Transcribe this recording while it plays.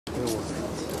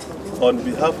On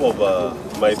behalf of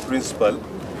my principal,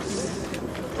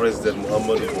 President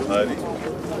Muhammadu Buhari,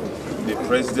 the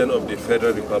President of the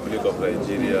Federal Republic of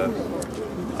Nigeria,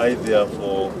 I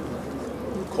therefore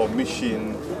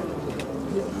commission,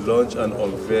 launch and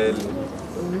unveil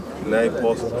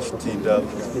NIPOST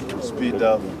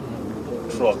speed-up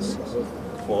trucks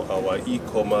for our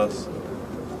e-commerce,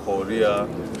 courier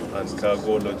and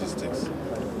cargo logistics.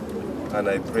 And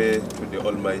I pray to the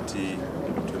Almighty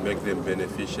to make them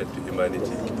beneficial to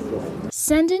humanity.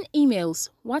 Sending emails,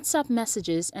 WhatsApp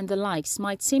messages and the likes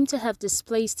might seem to have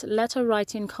displaced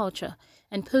letter-writing culture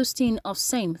and posting of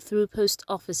same through post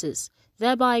offices,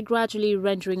 thereby gradually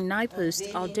rendering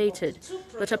NIPOST outdated.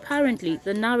 But apparently,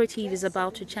 the narrative is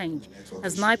about to change,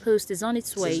 as NIPOST is on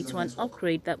its way to an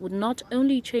upgrade that would not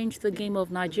only change the game of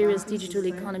Nigeria's digital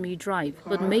economy drive,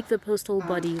 but make the postal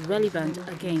body relevant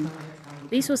again.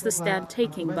 This was the stand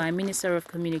taken by Minister of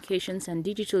Communications and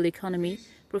Digital Economy,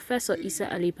 Professor Isa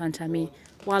Ali Pantami,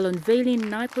 while unveiling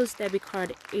NIPOST debit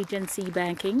card agency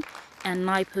banking and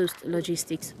NIPOST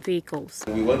logistics vehicles.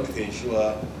 We want to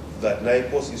ensure that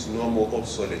NIPOST is no more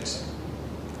obsolete.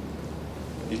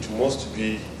 It must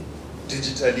be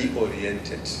digitally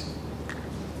oriented.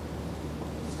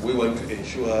 We want to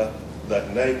ensure that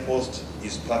NIPOST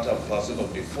is part and parcel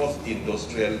of the fourth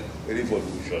industrial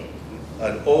revolution.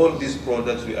 And all these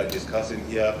products we are discussing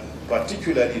here,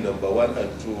 particularly number 1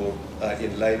 and 2, are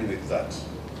in line with that.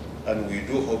 And we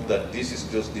do hope that this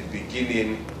is just the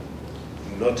beginning,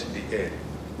 not the end.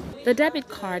 The debit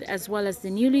card, as well as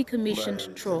the newly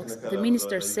commissioned trucks, the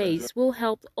minister says will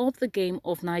help up the game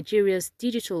of Nigeria's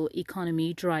digital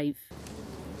economy drive.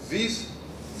 These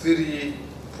 3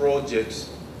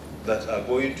 projects that are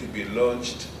going to be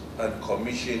launched and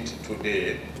commissioned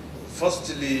today,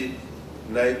 firstly,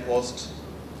 NIPOST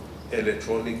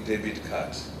electronic debit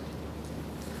card.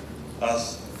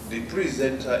 As the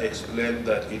presenter explained,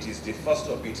 that it is the first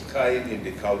of its kind in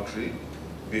the country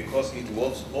because it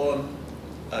works on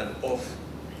and off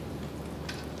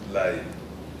line.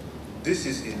 This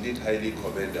is indeed highly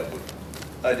commendable,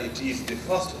 and it is the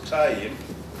first time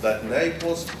that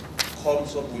NIPOST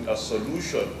comes up with a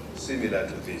solution similar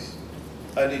to this.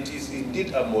 And it is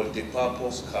indeed a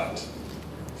multi-purpose card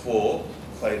for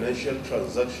financial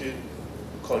transaction,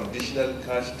 conditional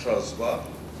cash transfer,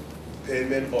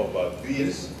 payment of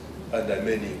bills, and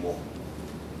many more.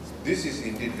 This is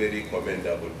indeed very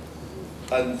commendable.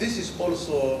 And this is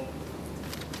also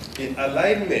in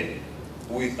alignment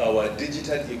with our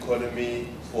digital economy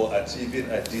for achieving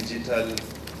a digital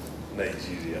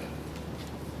Nigeria.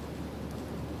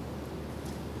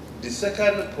 The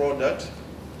second product,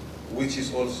 which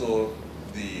is also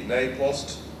the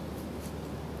NIPOST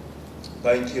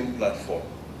banking platform,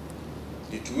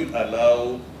 it will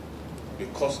allow the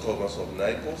customers of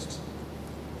NIPOST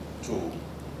to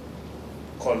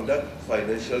conduct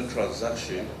financial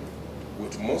transactions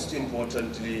with, most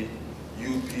importantly,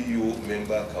 UPU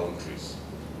member countries,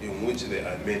 in which there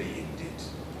are many indeed.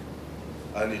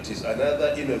 And it is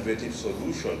another innovative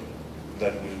solution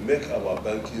that will make our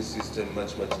banking system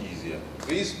much, much easier.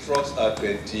 These trucks are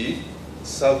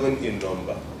 27 in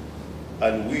number,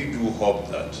 and we do hope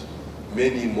that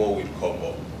many more will come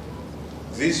up.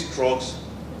 These trucks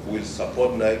will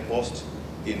support NIPOST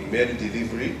in mail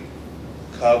delivery,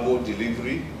 cargo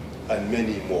delivery, and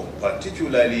many more,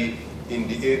 particularly in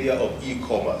the area of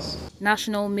e-commerce.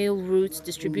 National Mail Routes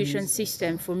Distribution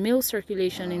System for mail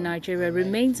circulation in Nigeria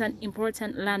remains an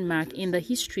important landmark in the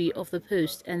history of the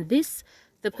post, and this,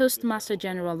 the Postmaster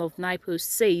General of NIPOST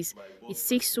says, it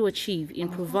seeks to achieve in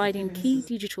providing key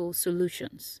digital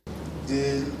solutions.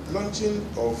 The launching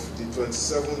of the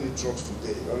 27 new trucks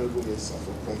today, Honorable Minister,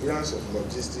 for conveyance of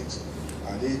logistics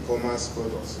and e-commerce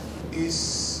products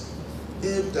is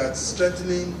aimed at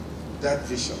strengthening that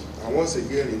vision and once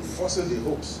again enforcing the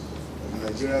hopes of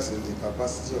Nigerians in the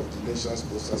capacity of the nation's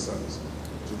postal service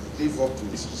to live up to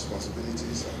its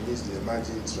responsibilities and meet the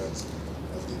emerging trends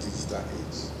of the digital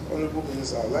age. Honorable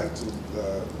Minister, I would like to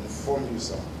inform you,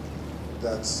 sir,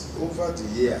 that over the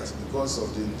years, because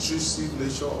of the intrusive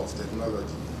nature of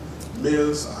technology,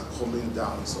 mails are coming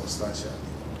down substantially.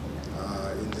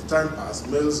 In the time past,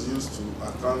 mails used to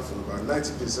account for about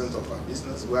 90% of our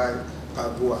business, while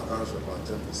cargo accounts for about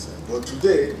 10%. But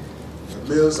today,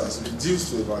 mails has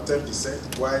reduced to about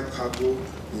 10%, while cargo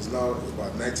is now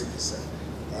about 90%.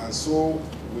 And so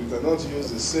we cannot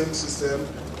use the same system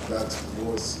that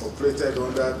was operated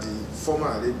under the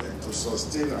former arrangement to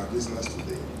sustain our business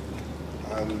today.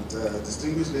 And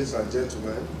distinguished ladies and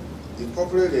gentlemen, the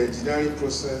corporate engineering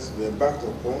process we embarked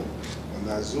upon on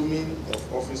assuming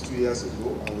of office 2 years ago,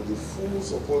 and with the full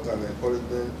support and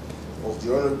encouragement of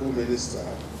the Honorable Minister,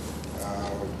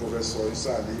 Professor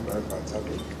Isa Ali Ibrahim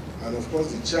Pantami, and of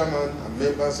course the chairman and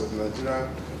members of the Nigeria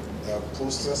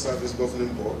Postal Service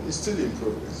Governing Board is still in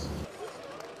progress.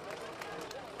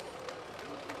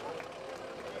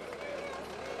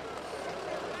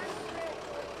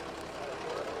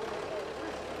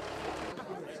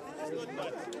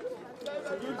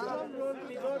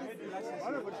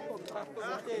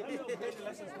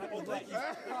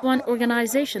 One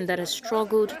organization that has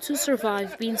struggled to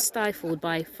survive being stifled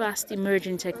by fast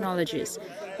emerging technologies.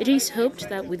 It is hoped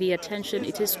that with the attention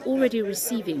it is already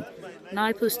receiving,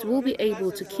 NIPOST will be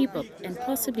able to keep up and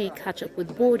possibly catch up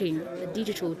with boarding the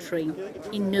digital train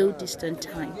in no distant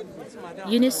time.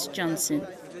 Eunice Johnson,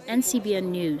 NCBN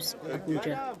News,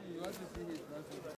 Abuja.